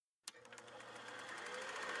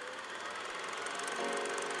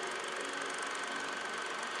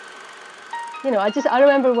I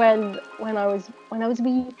remember when I was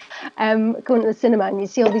wee, going to the cinema, and you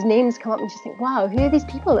see all these names come up, and you just think, wow, who are these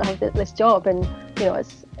people that have this job? And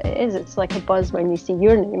it's like a buzz when you see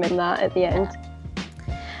your name in that at the end.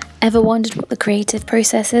 Ever wondered what the creative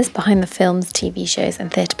process is behind the films, TV shows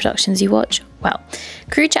and theatre productions you watch? Well,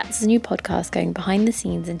 Crew Chats is a new podcast going behind the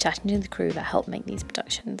scenes and chatting to the crew that help make these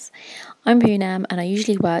productions. I'm Poonam and I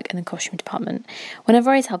usually work in the costume department.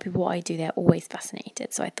 Whenever I tell people what I do, they're always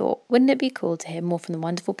fascinated. So I thought, wouldn't it be cool to hear more from the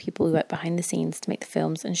wonderful people who work behind the scenes to make the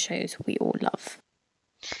films and shows we all love?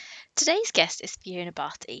 Today's guest is Fiona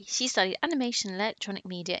Barty. She studied animation and electronic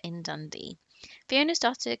media in Dundee. Fiona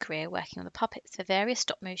started her career working on the puppets for various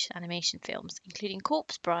stop-motion animation films, including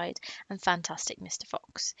Corpse Bride and Fantastic Mr.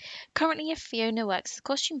 Fox. Currently, Fiona works as a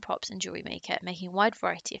costume props and jewellery maker, making a wide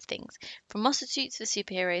variety of things, from monster suits for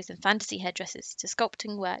superheroes and fantasy headdresses to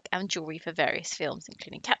sculpting work and jewellery for various films,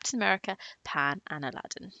 including Captain America, Pan and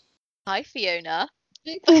Aladdin. Hi, Fiona.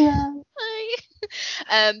 Hi, Fiona.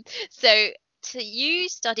 Hi. So you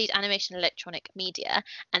studied animation and electronic media,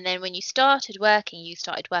 and then when you started working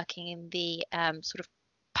in the sort of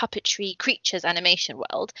puppetry creatures animation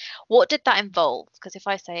world. What did that involve? Because if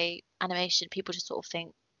I say animation, people just sort of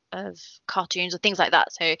think of cartoons or things like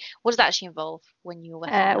that. So what does that actually involve when you were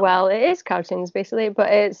working? Well, it is cartoons basically,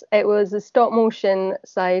 but it was the stop motion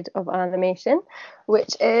side of animation,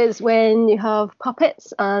 which is when you have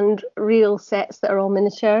puppets and real sets that are all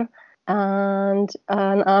miniature, and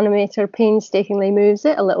an animator painstakingly moves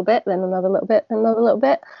it a little bit, then another little bit, then another little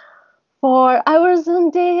bit, for hours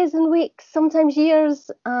and days and weeks, sometimes years,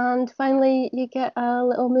 and finally you get a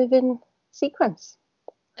little moving sequence.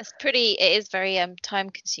 It is very time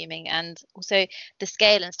consuming, and also the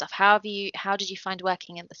scale and stuff. How did you find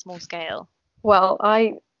working at the small scale? Well,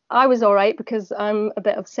 I was all right because I'm a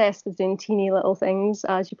bit obsessed with doing teeny little things,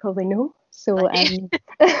 as you probably know. So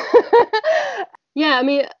yeah, I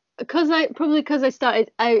mean, because I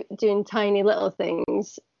started out doing tiny little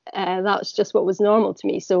things, that's just what was normal to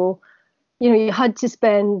me. So, you had to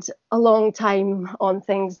spend a long time on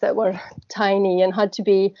things that were tiny and had to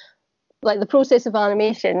be like the process of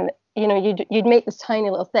animation. You'd make this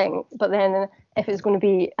tiny little thing, but then if it's going to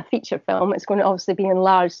be a feature film, it's going to obviously be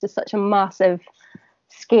enlarged to such a massive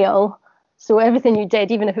scale. So everything you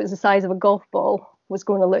did, even if it was the size of a golf ball, was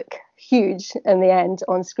going to look huge in the end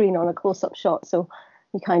on screen on a close-up shot. So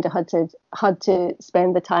you kind of had to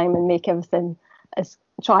spend the time and make everything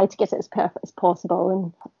try to get it as perfect as possible.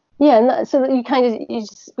 And yeah, and so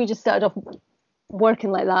we just started off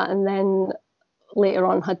working like that, and then later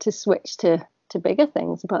on had to switch to bigger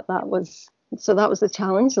things. But that was the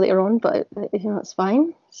challenge later on. But it's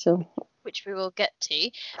fine. So which we will get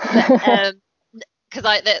to. But,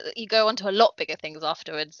 because you go on to a lot bigger things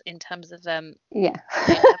afterwards in terms of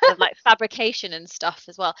like fabrication and stuff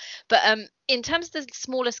as well. But in terms of the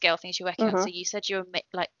smaller scale things you're working on, so you said you're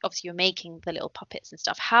obviously you're making the little puppets and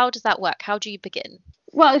stuff. How does that work? How do you begin?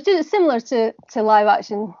 Well, it's similar to live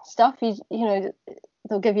action stuff.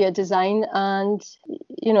 They'll give you a design, and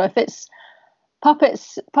if it's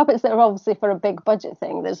puppets that are obviously for a big budget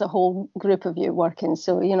thing, there's a whole group of you working.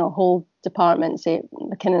 So a whole department, say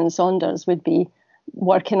McKinnon and Saunders, would be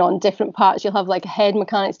working on different parts. You'll have like a head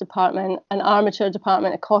mechanics department, an armature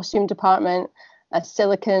department, a costume department, a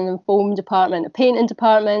silicone and foam department, a painting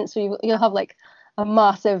department. So you'll have like a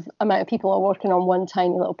massive amount of people are working on one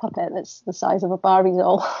tiny little puppet that's the size of a Barbie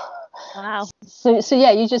doll. Wow. So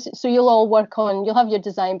yeah, you'll all work on, you'll have your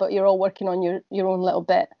design, but you're all working on your own little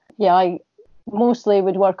bit. Yeah, I mostly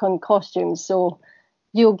would work on costumes. So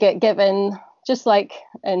you'll get given, just like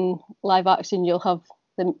in live action, you'll have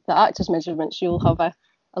the actor's measurements. You'll have a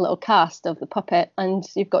little cast of the puppet, and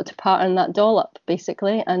you've got to pattern that doll up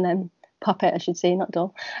basically, and then puppet, I should say, not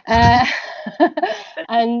doll. And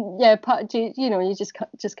yeah, you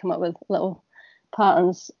just come up with little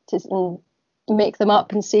patterns and make them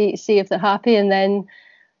up and see if they're happy. And then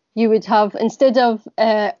you would have, instead of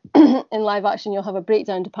in live action, you'll have a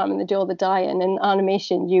breakdown department that do all the dye-in. In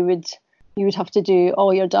animation, you would have to do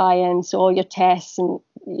all your dye-in, so all your tests and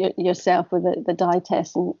yourself with the dye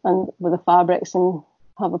tests and with the fabrics, and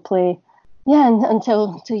have a play. Yeah,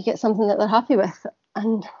 until you get something that they're happy with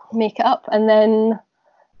and make it up. And then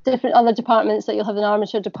different other departments, that you'll have an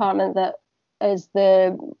armature department that is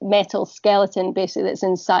the metal skeleton basically that's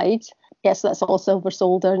inside. Yes, that's all silver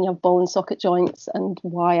solder, and you have ball and socket joints and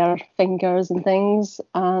wire fingers and things.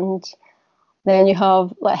 And then you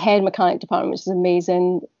have like head mechanic department, which is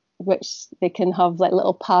amazing, which they can have like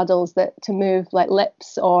little paddles to move like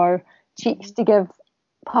lips or cheeks to give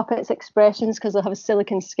puppets expressions, because they'll have a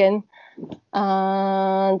silicone skin.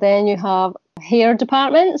 And then you have hair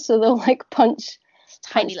department, so they'll like punch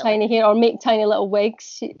tiny little hair, or make tiny little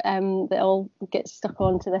wigs that all get stuck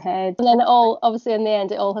onto the head. And then it all, obviously in the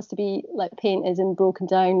end, it all has to be like painted and broken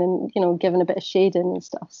down and, you know, given a bit of shading and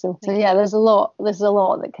stuff. So yeah, there's a lot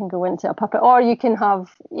that can go into a puppet. Or you can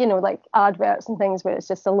have, you know, like adverts and things where it's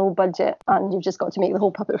just a low budget and you've just got to make the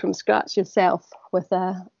whole puppet from scratch yourself with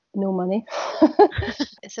no money.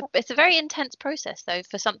 It's a very intense process though,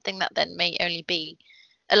 for something that then may only be,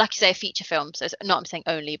 like you say, a feature film. So I'm saying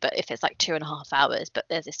only, but if it's like 2.5 hours, but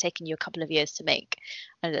it's taking you a couple of years to make,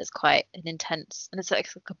 and it's quite an intense, and it's like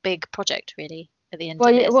a big project really at the end of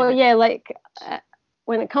it. Like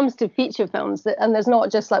when it comes to feature films, and there's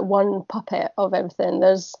not just like one puppet of everything.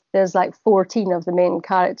 There's like 14 of the main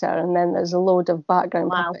character, and then there's a load of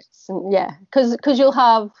background puppets. And because you'll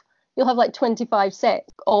have like 25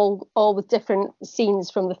 sets, all with different scenes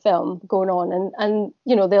from the film going on, and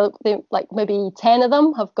you know they like maybe 10 of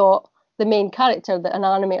them have got the main character that an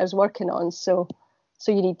animator's working on. So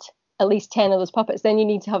you need at least 10 of those puppets. Then you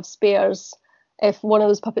need to have spares if one of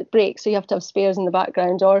those puppets breaks, so you have to have spares in the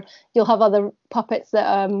background. Or you'll have other puppets that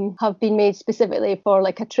have been made specifically for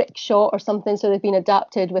like a trick shot or something, so they've been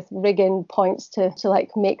adapted with rigging points to like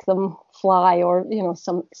make them fly, or you know,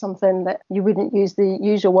 something that you wouldn't use the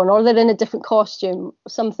usual one, or they're in a different costume,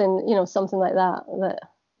 something like that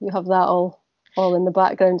you have that all in the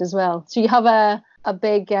background as well. So you have a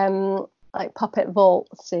big like puppet vault,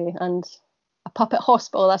 say, and a puppet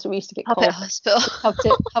hospital. That's what we used to get called. Puppet hospital.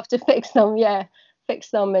 have to fix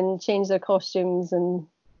them and change their costumes, and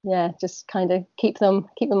just kind of keep them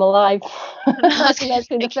alive. That's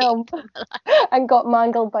through the film, and got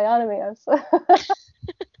mangled by animators.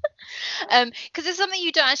 Because it's something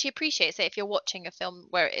you don't actually appreciate. Say if you're watching a film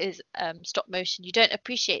where it is stop motion, you don't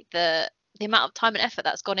appreciate the amount of time and effort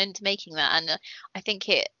that's gone into making that. And I think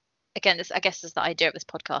I guess is the idea of this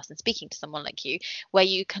podcast and speaking to someone like you, where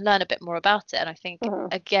you can learn a bit more about it. And I think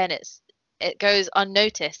again, it goes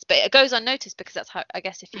unnoticed, but it goes unnoticed because that's how, I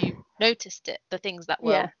guess, if you noticed it, the things that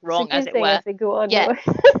were wrong, as it were.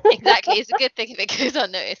 Exactly. It's a good thing if it goes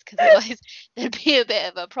unnoticed, because otherwise there'd be a bit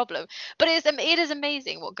of a problem. But it is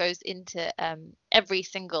amazing what goes into every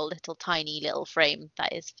single little tiny little frame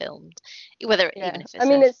that is filmed, even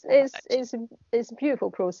if it's it's a beautiful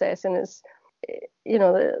process, and it's, you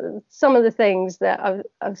know, some of the things that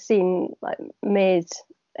I've seen like made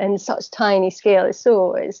in such tiny scale it's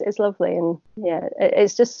lovely, and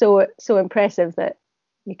it's just so impressive that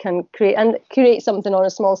you can create something on a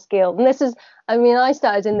small scale. And this is, I mean, I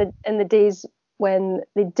started in the days when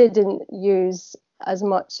they didn't use as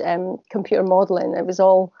much computer modeling. It was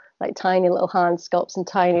all like tiny little hand sculpts and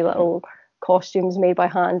tiny little costumes made by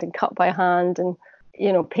hand and cut by hand and,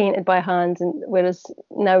 you know, painted by hand. And whereas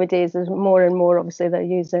nowadays there's more and more, obviously they're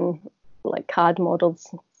using like CAD models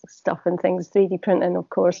stuff and things, 3D printing of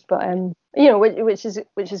course, but you know, which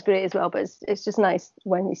is great as well. But it's just nice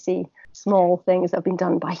when you see small things that have been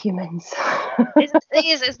done by humans.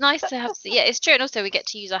 It's nice to have, it's true. And also we get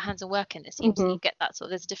to use our hands and work in this. So you get that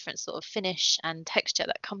there's a different sort of finish and texture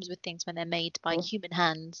that comes with things when they're made by human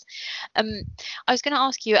hands. I was going to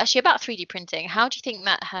ask you actually about 3D printing. How do you think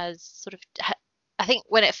that has sort of, I think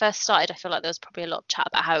when it first started, I feel like there was probably a lot of chat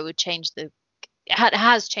about how it would change it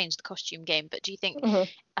has changed the costume game, but do you think,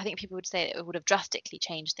 I think people would say it would have drastically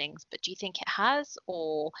changed things, but do you think it has,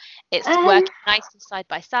 or it's working nicely side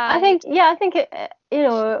by side? I think it, you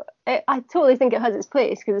know, I totally think it has its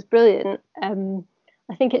place because it's brilliant.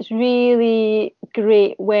 I think it's really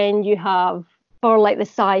great when you have, for like the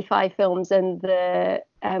sci-fi films and the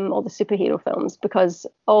all the superhero films, because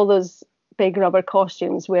all those big rubber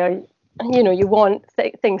costumes where, you know, you want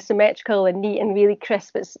things symmetrical and neat and really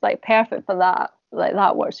crisp, it's like perfect for that. Like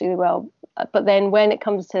that works really well. But then when it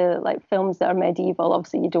comes to like films that are medieval,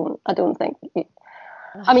 obviously I don't think,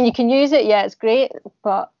 I mean, you can use it, it's great,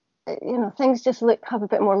 but you know, things just have a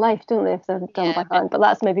bit more life, don't they, if they're done by hand? But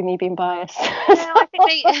that's maybe me being biased. I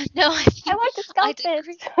want to sculpt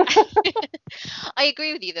it. I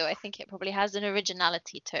agree with you though. I think it probably has an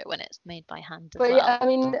originality to it when it's made by hand as well. Yeah, I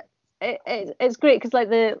mean, it's great because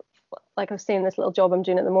like I was saying, this little job I'm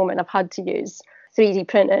doing at the moment, I've had to use 3D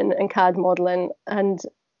printing and CAD modeling, and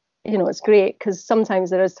you know, it's great because sometimes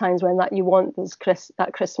there is times when that you want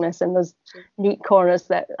that crispness and those neat corners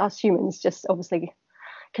that us humans just obviously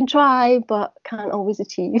can try but can't always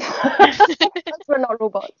achieve. We're not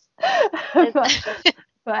robots.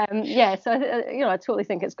 But so you know, I totally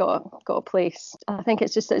think it's got a place. I think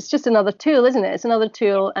it's just another tool, isn't it? It's another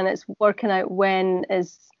tool, and it's working out when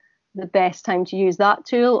is the best time to use that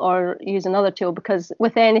tool or use another tool, because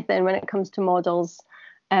with anything, when it comes to models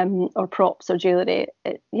or props or jewellery,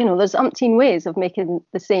 you know, there's umpteen ways of making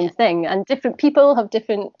the same thing, and different people have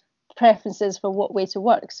different preferences for what way to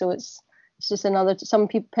work. So it's just another.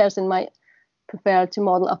 Person might prefer to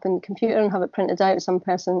model up in the computer and have it printed out. Some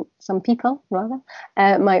people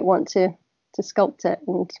might want to sculpt it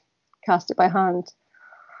and cast it by hand.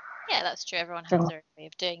 Yeah, that's true. Everyone has their own way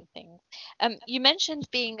of doing things. You mentioned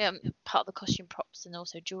being part of the costume props and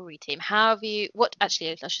also jewelry team. How have you? I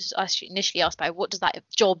should initially ask about what does that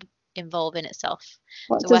job involve in itself?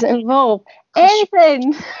 What does it involve?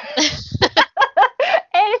 Anything.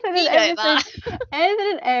 Anything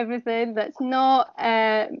and everything that's not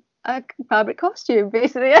a fabric costume,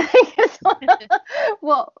 basically. I think is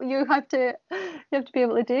what you have to be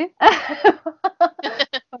able to do.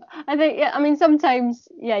 I think, yeah, I mean, sometimes,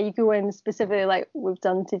 yeah, you go in specifically like we've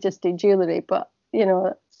done to just do jewellery, but, you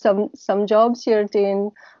know, some jobs you're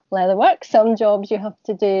doing leather work, some jobs you have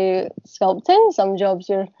to do sculpting, some jobs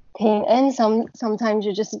you're painting, sometimes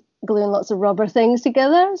you're just gluing lots of rubber things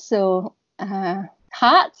together. So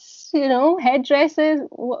hats, you know, headdresses,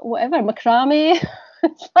 whatever, macrame.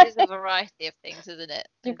 There's a variety of things, isn't it?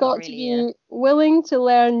 You've got to be willing to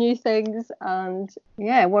learn new things and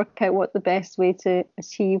work out what the best way to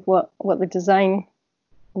achieve what the design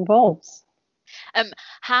involves.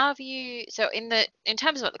 How have you, so in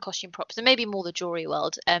terms of like the costume props and maybe more the jewelry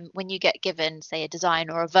world, when you get given, say, a design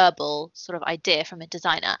or a verbal sort of idea from a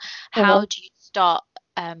designer, how do you start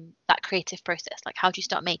that creative process? Like, how do you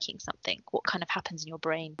start making something? What kind of happens in your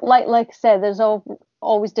brain? Like I said, there's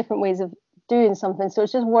always different ways of doing something, so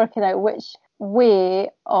it's just working out which way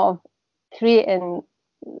of creating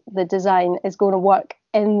the design is going to work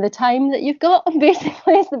in the time that you've got.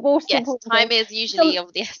 Basically, is the most important time thing. Is usually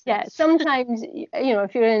of the essence. Yeah, sometimes, you know,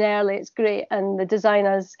 if you're in early, it's great, and the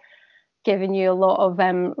designer's giving you a lot of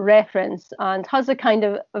reference and has a kind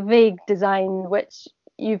of a vague design, which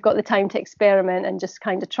you've got the time to experiment and just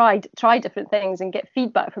kind of try different things and get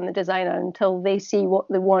feedback from the designer until they see what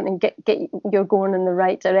they want and get you're going in the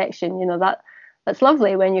right direction. You know, that's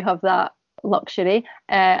lovely when you have that luxury.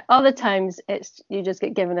 Other times you just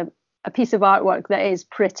get given a piece of artwork that is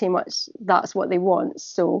pretty much that's what they want.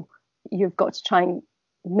 So you've got to try and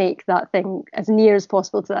make that thing as near as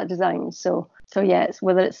possible to that design. So yeah, it's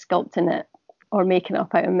whether it's sculpting it or making it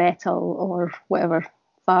up out of metal or whatever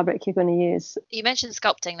fabric you're going to use. You mentioned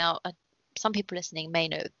sculpting. Now, some people listening may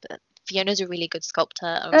know that Fiona's a really good sculptor.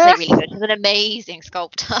 I would say really good. She's an amazing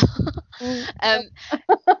sculptor.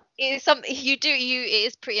 It's something you do. It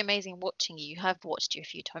is pretty amazing watching you. I have watched you a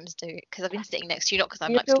few times do it because I've been sitting next to you, not because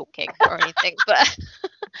I'm like stalking or anything, but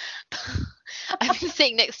I've been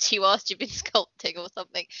sitting next to you whilst you've been sculpting or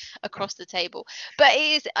something across the table. But it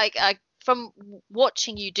is I from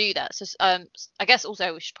watching you do that. So I guess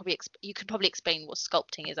also you could probably explain what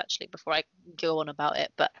sculpting is actually before I go on about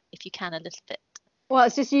it. But if you can, a little bit. Well,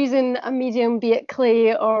 it's just using a medium, be it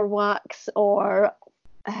clay or wax or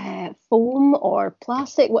foam or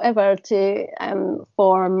plastic, whatever, to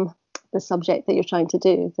form the subject that you're trying to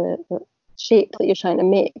do, the shape that you're trying to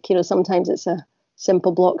make. You know, sometimes it's a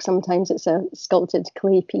simple block, sometimes it's a sculpted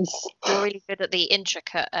clay piece. You're really good at the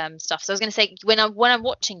intricate stuff. So I was going to say, when I'm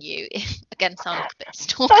watching you, again, sound like a bit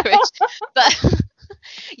stalkerish, but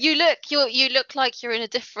you look like you're in a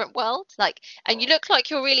different world, like, and you look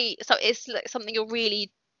like you're really, so it's like something you're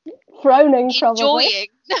really frowning, enjoying.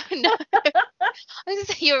 Probably. No. I was going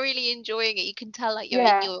to say you're really enjoying it. You can tell like you're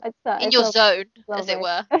in your zone, as it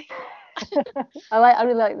were. I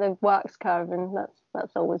really like the wax carving.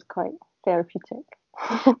 That's always quite therapeutic.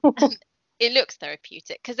 It looks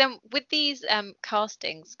therapeutic because then with these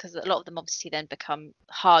castings, because a lot of them obviously then become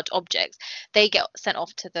hard objects, they get sent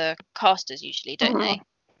off to the casters usually, don't they?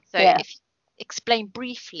 So if explain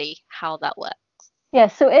briefly how that works. Yeah,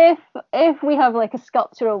 so if we have like a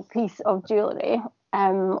sculptural piece of jewellery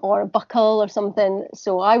or a buckle or something,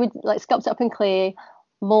 so I would like sculpt it up in clay,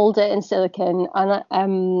 mould it in silicone,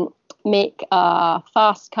 and make a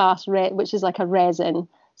fast cast which is like a resin.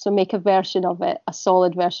 So make a version of it, a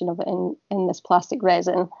solid version of it in this plastic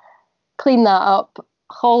resin. Clean that up,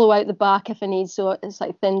 hollow out the back if I need, so it's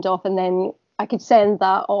like thinned off, and then I could send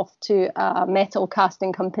that off to a metal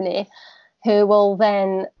casting company who will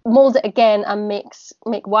then mould it again and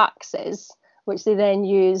make waxes, which they then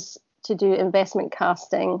use to do investment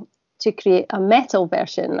casting to create a metal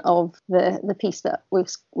version of the piece that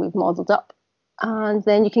we've modelled up. And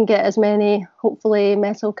then you can get as many, hopefully,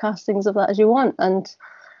 metal castings of that as you want. And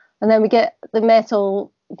then we get the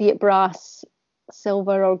metal, be it brass,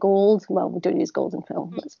 silver or gold. Well, we don't use gold in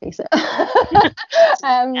film, let's face it.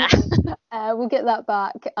 We'll get that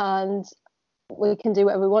back and we can do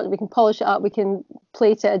whatever we want. We can polish it up. We can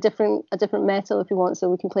plate it a different metal if we want. So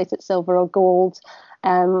we can plate it silver or gold.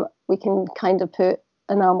 We can kind of put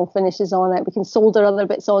enamel finishes on it. We can solder other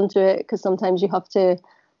bits onto it, because sometimes you have to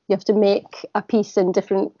make a piece in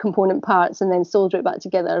different component parts and then solder it back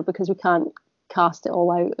together, because we can't cast it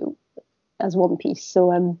all out as one piece.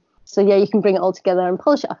 So yeah, you can bring it all together and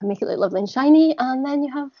polish it up and make it look lovely and shiny, and then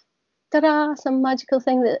you have, ta-da, some magical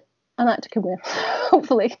thing that an actor can wear,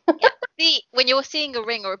 hopefully. When you're seeing a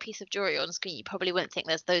ring or a piece of jewelry on screen, you probably wouldn't think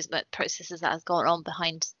there's those processes that has gone on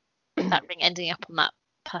behind that ring ending up on that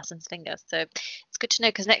person's finger. So it's good to know,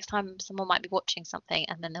 because next time someone might be watching something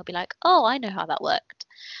and then they'll be like, oh, I know how that worked.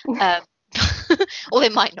 Or they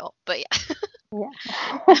might not, but yeah.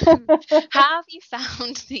 How have you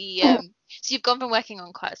found so you've gone from working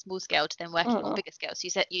on quite a small scale to then working on bigger scale? So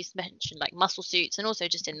you mentioned like muscle suits, and also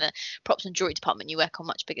just in the props and jewelry department you work on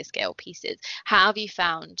much bigger scale pieces. How have you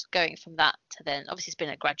found going from that to then, obviously it's been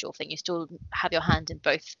a gradual thing, you still have your hand in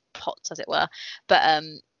both pots as it were, but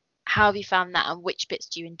how have you found that, and which bits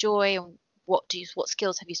do you enjoy, and what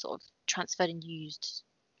skills have you sort of transferred and used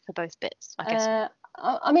for both bits, I guess?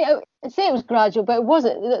 I mean, I'd say it was gradual, but it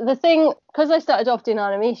wasn't. The thing, because I started off doing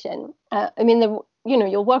animation, I mean,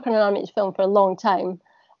 you'll work on an animated film for a long time,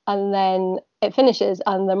 and then it finishes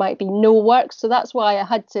and there might be no work. So that's why I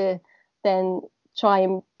had to then try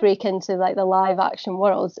and break into like the live action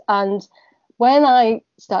worlds. And when I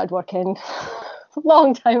started working a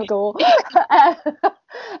long time ago,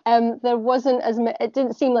 there wasn't it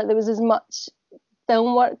didn't seem like there was as much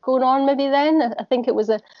film work going on maybe then. I think it was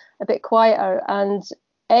a bit quieter, and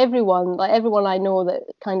everyone I know that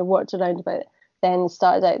kind of worked around about then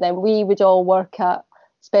started out then. We would all work at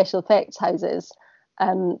special effects houses,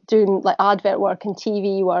 doing like advert work and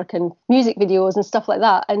TV work and music videos and stuff like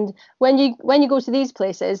that. And when you go to these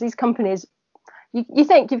places, these companies, you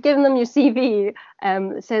think you've given them your CV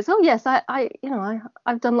that says, oh yes,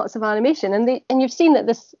 I've done lots of animation, and you've seen that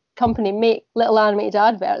this company make little animated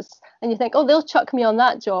adverts, and you think, oh, they'll chuck me on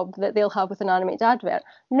that job that they'll have with an animated advert.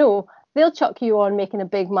 No, they'll chuck you on making a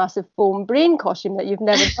big massive foam brain costume that you've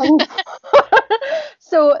never done before.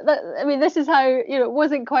 So this is how, it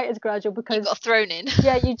wasn't quite as gradual, because you got thrown in.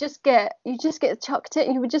 Yeah, you just get chucked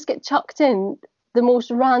in. You would just get chucked in the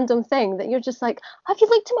most random thing that you're just like, have you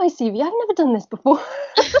looked at my CV? I've never done this before.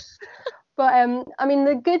 But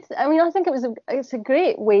I think it's a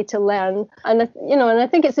great way to learn, and I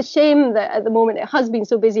think it's a shame that at the moment it has been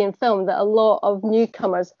so busy in film that a lot of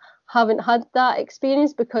newcomers haven't had that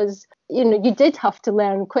experience, because you did have to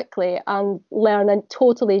learn quickly and learn a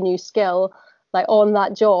totally new skill like on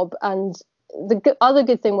that job. And the other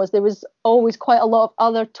good thing was there was always quite a lot of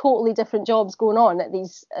other totally different jobs going on at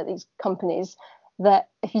these companies, that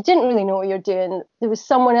if you didn't really know what you're doing, there was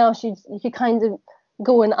someone else you could kind of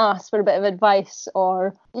go and ask for a bit of advice,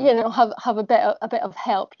 or have a bit of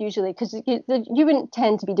help, usually, because you wouldn't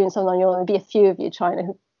tend to be doing something on your own. There'd be a few of you trying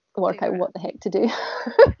to work out what the heck to do.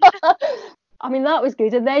 I mean, that was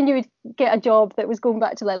good. And then you would get a job that was going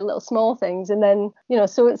back to like little small things, and then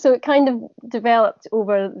so it kind of developed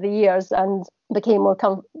over the years and became more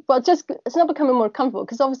comfortable. Well, it's not becoming more comfortable,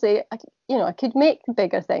 because obviously I could make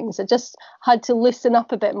bigger things. I just had to loosen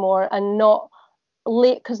up a bit more and not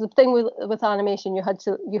late, because the thing with animation, you had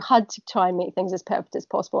to try and make things as perfect as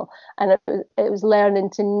possible, and it was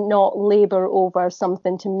learning to not labor over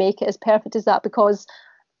something to make it as perfect as that, because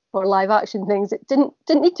for live action things it didn't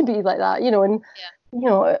need to be like that,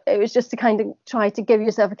 it was just to kind of try to give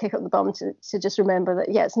yourself a kick up the bum to just remember that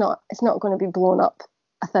it's not going to be blown up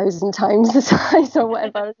 1,000 times the size or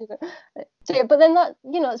whatever. So, but then that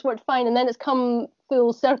it's worked fine, and then it's come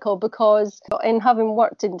full circle, because in having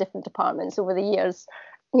worked in different departments over the years,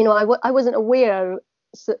 I wasn't aware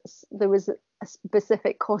there was a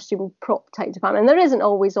specific costume prop type department, and there isn't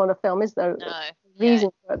always on a film, is there? No. Reason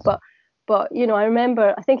for it, but I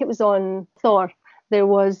remember, I think it was on Thor, there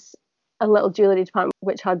was a little jewellery department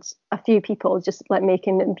which had a few people just like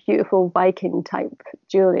making beautiful Viking type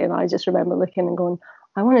jewellery, and I just remember looking and going,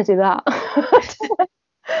 I want to do that.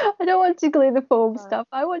 I don't want to glue the foam stuff,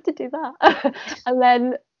 I want to do that.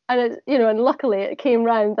 and luckily it came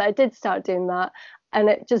round that I did start doing that, and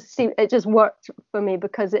it just worked for me,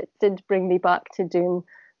 because it did bring me back to doing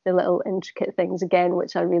the little intricate things again,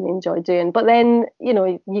 which I really enjoy doing. But then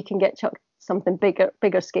you can get chucked something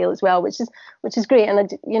bigger scale as well, which is great, and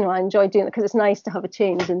I enjoy doing it, because it's nice to have a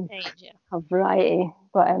change and have variety.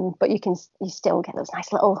 But you still get those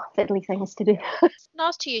nice little fiddly things to do.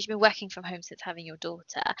 Last 2 years you've been working from home since having your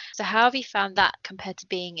daughter, so how have you found that compared to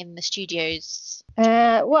being in the studios?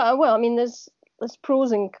 Well, I mean, there's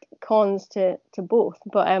pros and cons to both,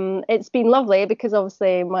 but it's been lovely, because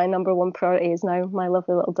obviously my number one priority is now my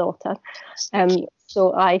lovely little daughter,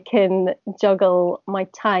 so I can juggle my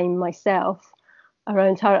time myself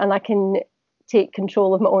around her, and I can take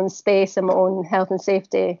control of my own space and my own health and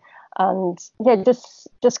safety. And yeah,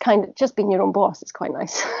 just kind of just being your own boss is quite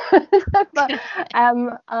nice.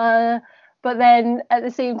 But then at the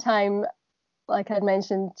same time, like I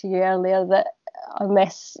mentioned to you earlier, that I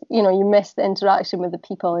miss, you miss the interaction with the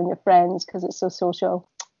people and your friends because it's so social.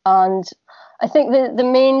 And I think the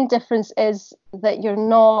main difference is that you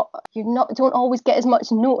don't always get as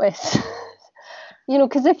much notice.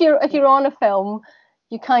 Because if you're on a film,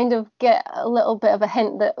 you kind of get a little bit of a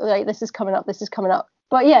hint that like this is coming up.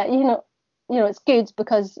 But yeah, it's good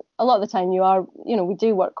because a lot of the time we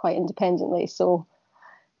do work quite independently. So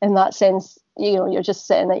in that sense, you're just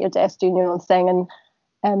sitting at your desk doing your own thing,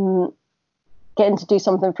 and getting to do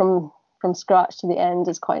something from scratch to the end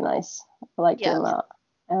is quite nice. I like doing that.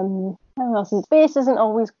 What else? Space isn't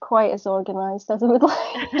always quite as organised as I would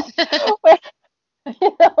like.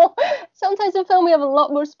 Sometimes in film we have a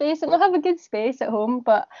lot more space, and I have a good space at home,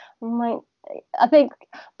 but I think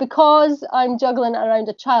because I'm juggling around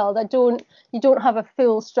a child, you don't have a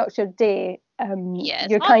full structured day.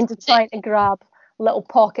 You're kind of trying to grab little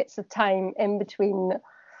pockets of time in between,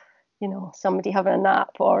 somebody having a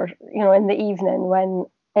nap or, in the evening when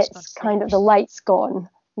it's kind of the light's gone.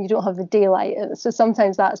 You don't have the daylight. So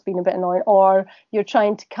sometimes that's been a bit annoying. Or you're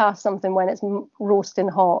trying to cast something when it's roasting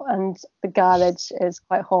hot and the garage is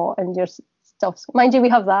quite hot and your stuff's... Mind you, we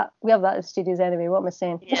have that at the studios anyway. What am I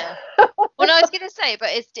saying? Yeah. Well, no, I was going to say, but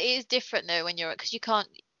it is different though when because you've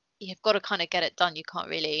got to kind of get it done. You can't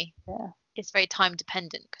really... Yeah. It's very time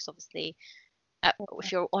dependent because obviously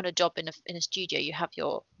if you're on a job in a studio, you have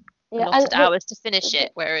your allotted hours to finish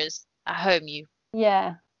it, whereas at home you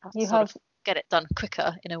have to get it done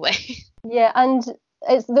quicker in a way. Yeah, and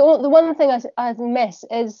it's the one thing I miss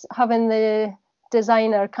is having the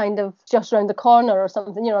designer kind of just around the corner or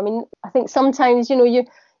something. I think sometimes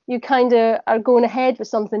you kind of are going ahead with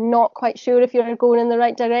something, not quite sure if you're going in the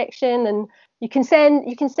right direction, and you can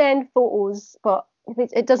send photos, but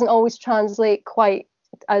it doesn't always translate quite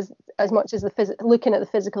as much as looking at the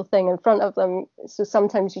physical thing in front of them. So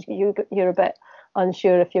sometimes you're a bit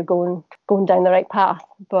unsure if you're going down the right path,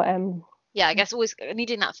 but yeah, I guess always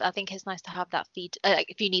needing that. I think it's nice to have that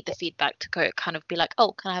if you need the feedback to go, kind of be like,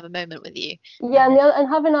 oh, can I have a moment with you? Yeah, and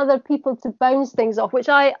having other people to bounce things off, which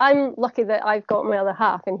I'm lucky that I've got my other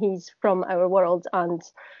half, and he's from our world and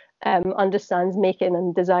understands making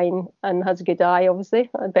and design and has a good eye. Obviously,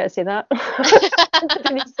 I'd better say that.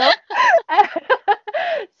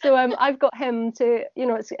 So I've got him to,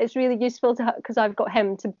 it's really useful because I've got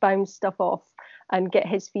him to bounce stuff off and get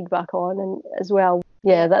his feedback on, and as well.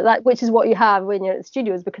 Yeah, that which is what you have when you're at the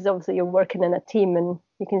studios, because obviously you're working in a team and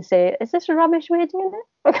you can say, is this a rubbish way of doing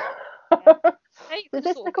it? Is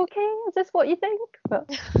this okay? Is this what you think? But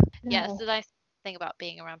it's the nice thing about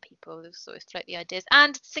being around people, those sort of float the ideas.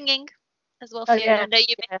 And singing as well, Fiona. I know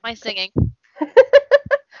you miss my singing.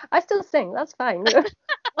 I still sing, that's fine.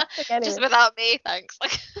 Anyway. Just without me, thanks.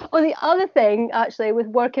 Well, the other thing actually with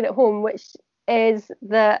working at home, which is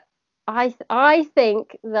that I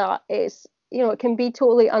think that it's, it can be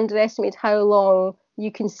totally underestimated how long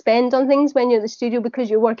you can spend on things when you're at the studio, because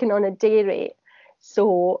you're working on a day rate.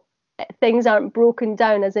 So things aren't broken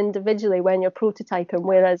down as individually when you're prototyping,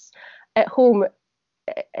 whereas at home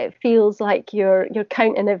it feels like you're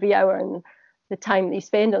counting every hour and the time that you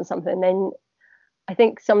spend on something. And then I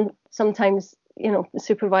think sometimes the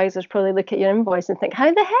supervisors probably look at your invoice and think,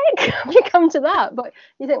 how the heck have you come to that? But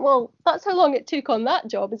you think, well, that's how long it took on that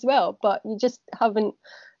job as well, but you just haven't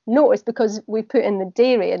noticed because we put in the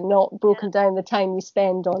day rate and not broken down the time you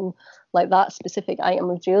spend on like that specific item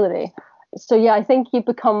of jewellery. So yeah, I think you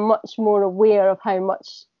become much more aware of how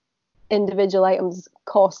much individual items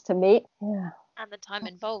cost to make. Yeah. And the time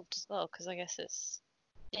involved as well, because I guess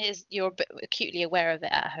you're a bit acutely aware of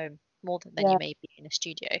it at home more than you may be in a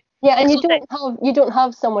studio. Yeah, and you don't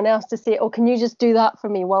have someone else to say, oh, can you just do that for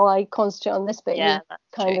me while I concentrate on this bit? Yeah, you've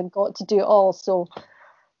kind of got to do it all. So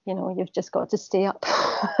you've just got to stay up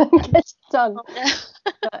and get it done.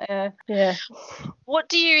 But, yeah. What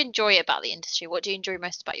do you enjoy about the industry? What do you enjoy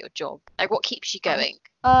most about your job? Like, what keeps you going?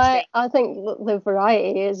 I think the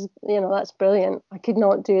variety is, that's brilliant. I could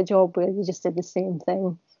not do a job where you just did the same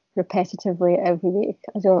thing repetitively every week.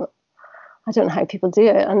 I don't know how people do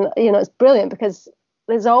it. And, it's brilliant because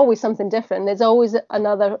there's always something different. There's always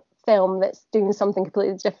another film that's doing something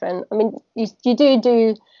completely different. I mean, you do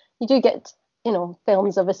get,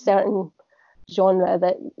 films of a certain genre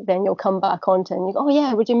that then you'll come back onto and you go, oh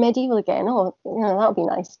yeah, we're doing medieval again. Oh, that'll be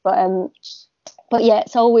nice. But yeah,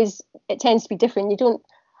 it tends to be different.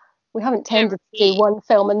 We haven't tended to do one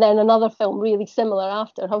film and then another film really similar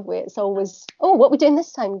after, have we? It's always, oh, what are we doing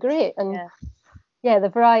this time? Great. And Yeah, the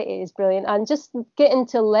variety is brilliant, and just getting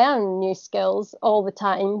to learn new skills all the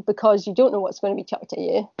time because you don't know what's going to be chucked at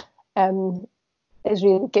you, is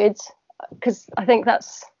really good. Because I think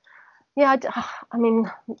that's, yeah. I mean,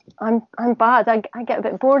 I'm bad. I get a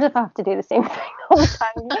bit bored if I have to do the same thing all the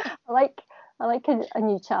time. I like a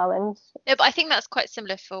new challenge. No, but I think that's quite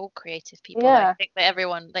similar for all creative people. Yeah. I think that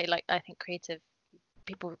everyone I think creative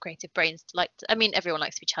people with creative brains I mean, everyone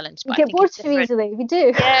likes to be challenged, We but I get think bored it's too different. easily. We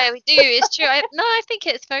do. Yeah, we do. It's true. I think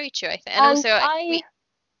it's very true. I think, and also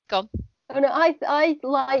go on. Oh, no, I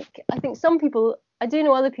think some people, I do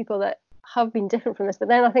know other people that have been different from this, but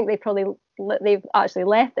then I think they've actually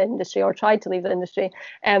left the industry or tried to leave the industry.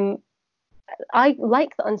 I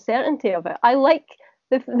like the uncertainty of it. I like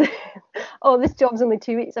oh, this job's only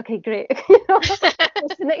 2 weeks. Okay, great. What's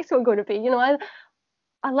the next one going to be?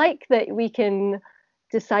 I like that we can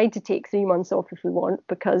decide to take 3 months off if we want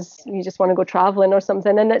because you just want to go traveling or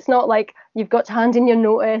something, and it's not like you've got to hand in your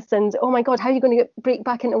notice and oh my god, how are you going to break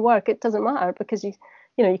back into work? It doesn't matter because you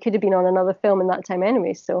could have been on another film in that time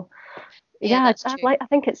anyway. So yeah, I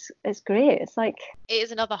think it's great. It's like, it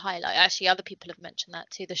is another highlight. Actually, other people have mentioned that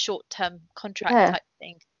too, the short-term contract type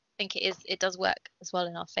thing. I think it does work as well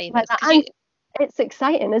in our favour. And it's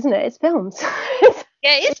exciting, isn't it? It's films.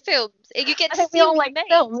 Yeah, it is films. You get to see we all like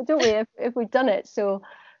films, don't we? If we've done it. So,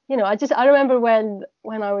 I remember when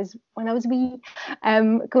I was wee,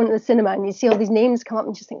 going to the cinema and you see all these names come up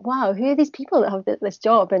and just think, wow, who are these people that have this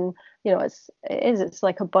job? And it's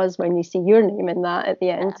like a buzz when you see your name in that at the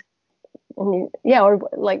end. And or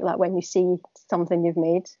like that when you see something you've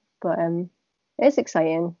made. But it's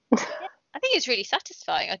exciting. I think it's really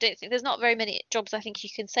satisfying. I don't think there's not very many jobs I think you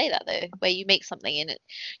can say that though, where you make something in it,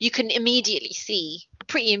 you can immediately see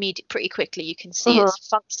pretty quickly. You can see its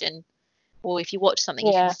function, or if you watch something,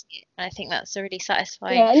 you can see it. And I think that's really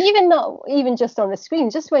satisfying. Yeah, and even not even just on the screen,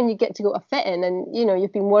 just when you get to go to fit in, and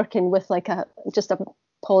you've been working with like just a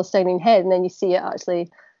polystyrene head, and then you see it actually,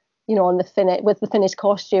 on with the finished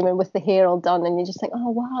costume and with the hair all done, and you just think,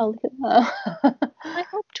 oh wow, look at that. I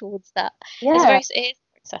hope towards that. Yeah. It is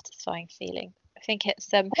satisfying feeling. I think it's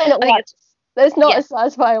it's not as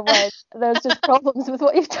satisfying when there's just problems with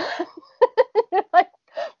what you've done. You're like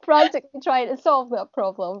frantically trying to solve that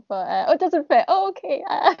problem, but it doesn't fit. Oh, okay.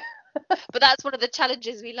 But that's one of the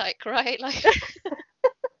challenges we like, right? Like,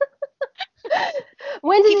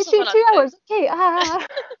 when did you shoot 2 hours? Okay.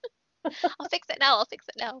 I'll fix it now.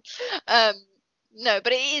 No,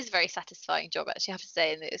 but it is a very satisfying job, actually, I have to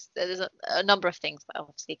say. And there's a number of things that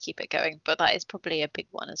obviously keep it going, but that is probably a big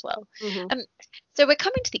one as well. So we're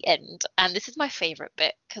coming to the end, and this is my favourite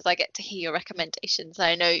bit because I get to hear your recommendations.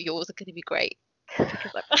 I know yours are going to be great.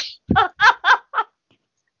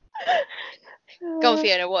 Go on,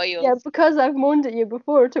 Fiona, what are yours? Yeah, because I've moaned at you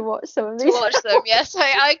before to watch some of these. To watch them, yes.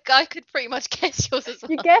 I could pretty much guess yours as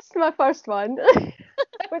well. You guessed my first one.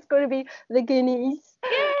 It was going to be The Goonies.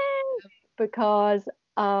 Yay! Because,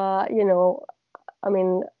 I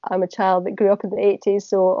mean, I'm a child that grew up in the 80s,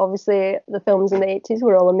 so obviously the films in the 80s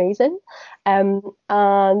were all amazing. And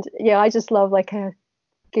yeah, I just love like a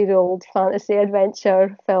good old fantasy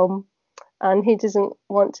adventure film. And who doesn't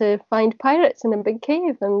want to find pirates in a big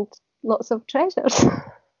cave and lots of treasures? Yeah,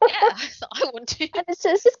 I want to. And it's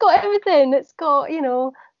just got everything. It's got,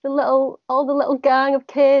 all the little gang of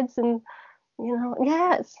kids, and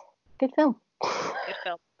yeah, it's a good film. Good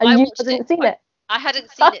film. And you hadn't seen it? I hadn't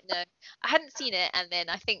seen it, no. I hadn't seen it, and then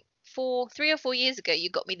I think 3 or 4 years ago you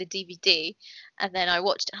got me the DVD, and then I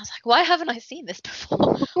watched it and I was like, why haven't I seen this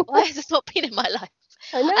before? Why has this not been in my life?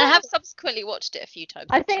 I know. And I have subsequently watched it a few times.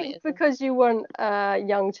 I think because you weren't a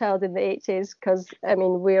young child in the 80s, because I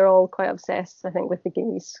mean we're all quite obsessed, I think, with the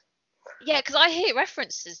Goonies. Yeah, because I hear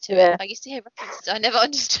references to it. I used to hear references. I never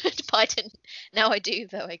understood, but I didn't. Now I do,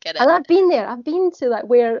 though. I get it. And I've been there. I've been to like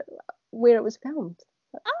where it was filmed.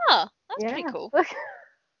 That's pretty cool.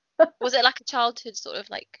 Was it like a childhood sort of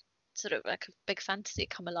like a big fantasy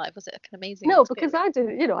come alive? Was it like an amazing No, experience? because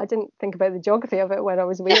I didn't think about the geography of it when I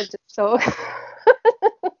was weird. So it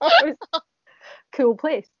was a cool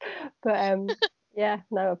place. But yeah,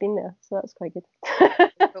 now I've been there, so that's quite good.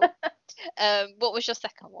 Cool. What was your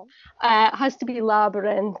second one? It has to be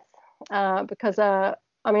Labyrinth, because I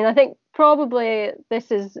mean, I think probably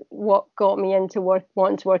this is what got me into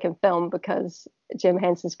wanting to work in film, because Jim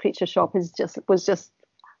Henson's Creature Shop was just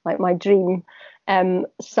like my dream.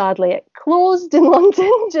 Sadly, it closed in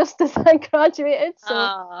London just as I graduated,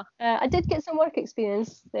 so I did get some work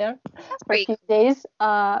experience there for a few days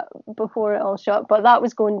before it all shut. But that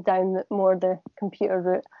was going down more the computer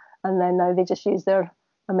route, and then now they just use their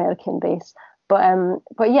American base. But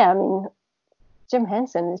yeah, I mean, Jim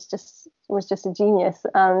Henson was just a genius,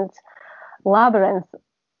 and Labyrinth,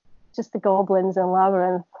 just the goblins in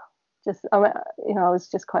Labyrinth. I was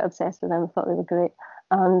just quite obsessed with them. I thought they were great.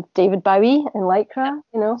 And David Bowie in Lycra,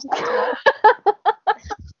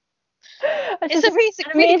 It's a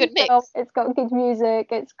really good mix. Film. It's got good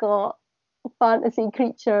music. It's got fantasy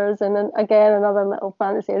creatures, and then again another little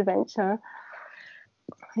fantasy adventure.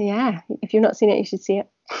 Yeah, if you've not seen it, you should see it.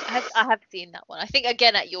 I have seen that one. I think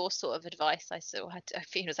again at your sort of advice, I still had to.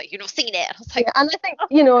 Fiona was like, "You've not seen it." And I was like, yeah, and I think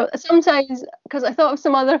sometimes because I thought of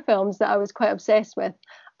some other films that I was quite obsessed with,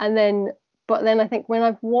 but then I think when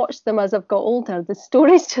I've watched them as I've got older, the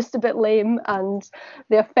story's just a bit lame and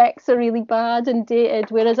the effects are really bad and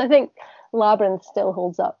dated. Whereas I think Labyrinth still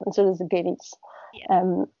holds up, and so does the Goonies,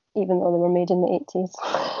 even though they were made in the 80s.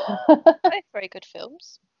 Both very good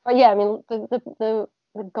films. But yeah, I mean the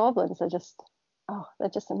goblins are just they're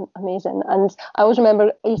just amazing. And I always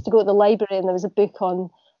remember I used to go to the library and there was a book on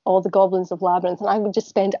all the goblins of Labyrinth, and I would just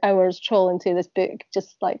spend hours trawling through this book,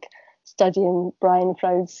 just like studying Brian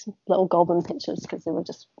Froud's little goblin pictures because they were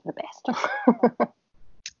just the best.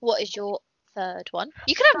 What is your third one?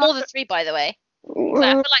 You can have more than 3, by the way. I feel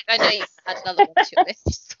like I know you had another one to your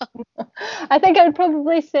list. I think I would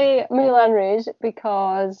probably say Moulin Rouge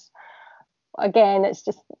because, again, it's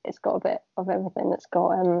got a bit of everything. It's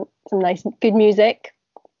got some nice, good music.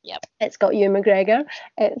 Yep. It's got Ewan McGregor.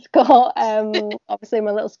 It's got obviously my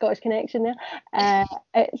little Scottish connection there.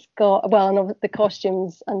 It's got and the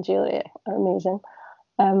costumes and jewellery are amazing.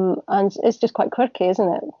 And it's just quite quirky,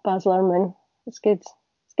 isn't it? Baz Luhrmann. It's good.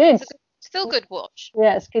 It's good. It's still good watch.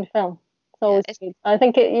 Yeah, it's a good film. It's always good. I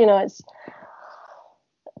think it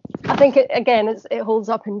holds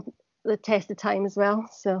up in the test of time as well.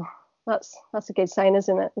 So that's a good sign,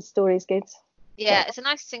 isn't it? The story's good. Yeah, it's a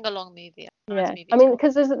nice sing-along movie. Yeah, I mean,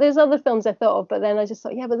 because there's other films I thought of, but then I just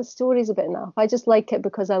thought, but the story's a bit enough. I just like it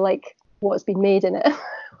because I like what's been made in it,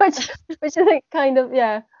 which I think kind of,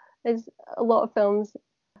 there's a lot of films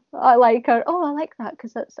I like I like that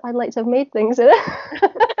because I'd like to have made things in it.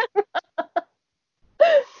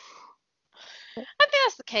 I think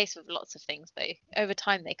that's the case with lots of things, though. Over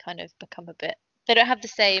time, they kind of become they don't have the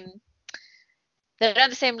same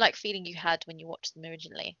like feeling you had when you watched them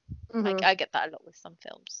originally. Mm-hmm. Like I get that a lot with some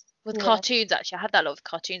films. With cartoons, actually, I had that a lot with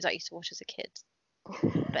cartoons I used to watch as a kid.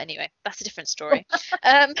 But anyway, that's a different story.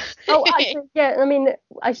 Actually, yeah. I mean,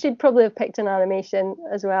 I should probably have picked an animation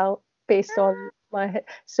as well based on my.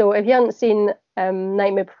 So if you haven't seen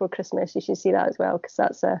Nightmare Before Christmas, you should see that as well because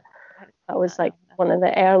that was like one of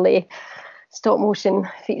the early stop motion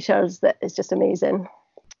features that is just amazing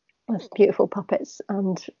with beautiful puppets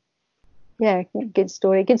and. Yeah, good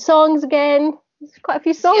story. Good songs again. There's quite a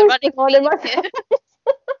few songs going on in my face.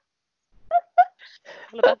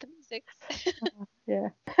 All about the music. Yeah.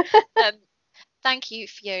 Thank you,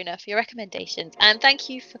 Fiona, for your recommendations, and thank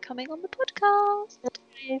you for coming on the podcast.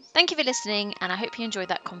 Thank you for listening, and I hope you enjoyed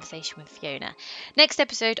that conversation with Fiona. Next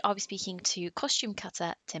episode, I'll be speaking to costume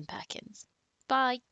cutter Tim Perkins. Bye.